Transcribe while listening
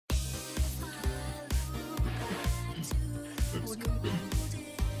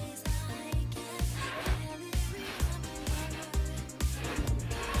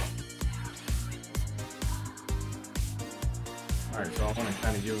Alright, so I want to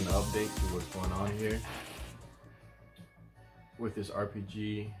kind of give an update to what's going on here with this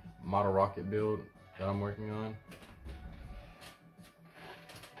RPG model rocket build that I'm working on.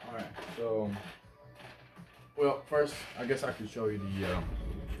 Alright, so, well, first, I guess I could show you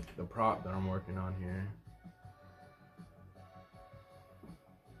the prop that I'm working on here.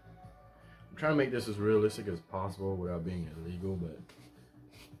 I'm trying to make this as realistic as possible without being illegal, but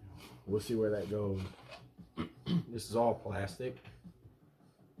we'll see where that goes. This is all plastic.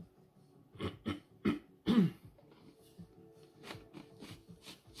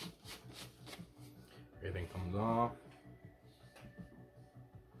 Everything comes off.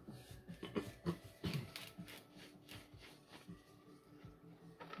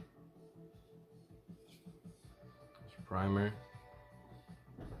 Primer,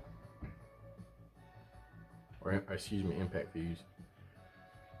 or excuse me, impact fuse.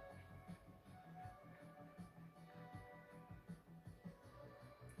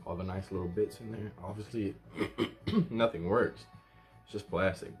 All the nice little bits in there. Obviously, nothing works. It's just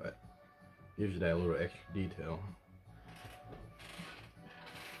plastic, but gives you that little extra detail.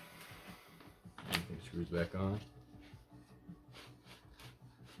 Everything screws back on.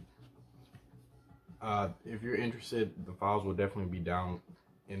 If you're interested, the files will definitely be down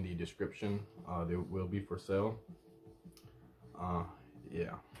in the description. They will be for sale.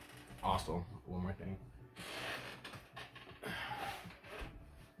 Yeah. Also, one more thing.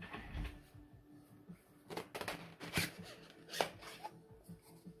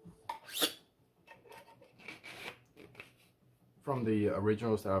 From the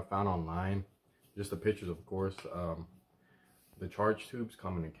originals that I found online, just the pictures, of course, the charge tubes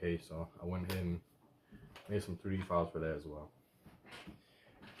come in a case, so I went ahead and made some 3D files for that as well.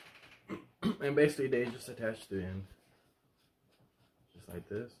 And basically they just attach to the end, just like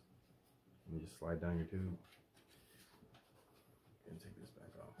this, and you just slide down your tube and take this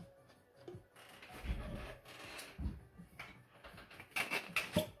back off.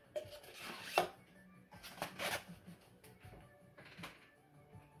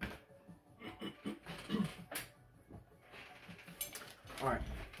 Alright,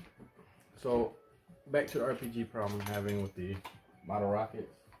 so back to the RPG problem I'm having with the model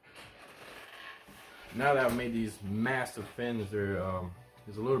rockets. Now that I've made these massive fins, there's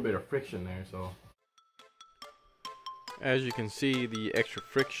a little bit of friction there, so as you can see, the extra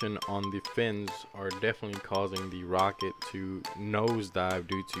friction on the fins are definitely causing the rocket to nosedive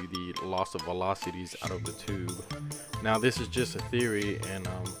due to the loss of velocities out of the tube. Now this is just a theory, and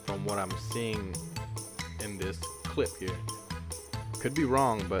from what I'm seeing in this clip here, could be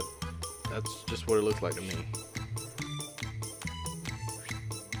wrong, but that's just what it looks like to me.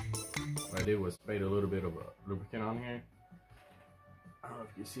 What I did was sprayed a little bit of lubricant on here. I don't know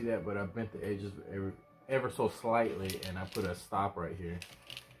if you see that, but I bent the edges ever so slightly, and I put a stop right here.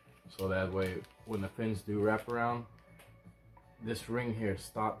 So that way, when the fins do wrap around, this ring here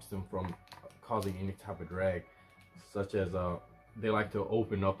stops them from causing any type of drag, such as they like to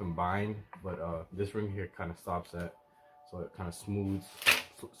open up and bind, but this ring here kind of stops that, so it kind of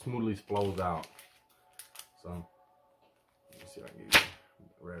smoothly flows out. So let me see if I can get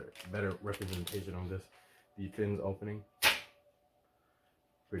a better representation on this. The fins opening,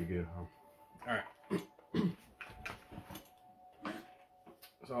 pretty good, huh? All right.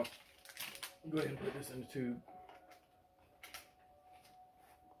 So go ahead and put this in the tube.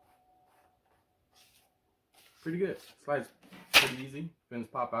 Pretty good. Slides pretty easy. Fins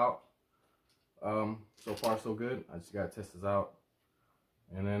pop out. So far so good. I just gotta test this out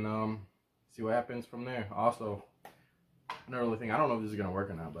and then see what happens from there. Also, another thing, I don't know if this is gonna work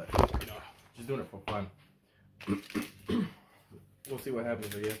or not, but just doing it for fun. We'll see what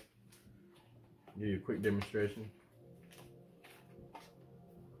happens, I guess. Give you a quick demonstration.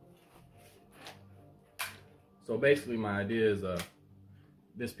 So basically my idea is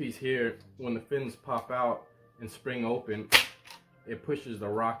this piece here, when the fins pop out and spring open, it pushes the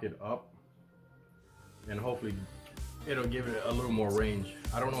rocket up, and hopefully it'll give it a little more range.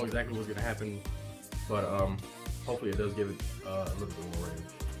 I don't know exactly what's gonna happen, but hopefully it does give it a little bit more range.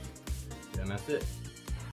 And that's it.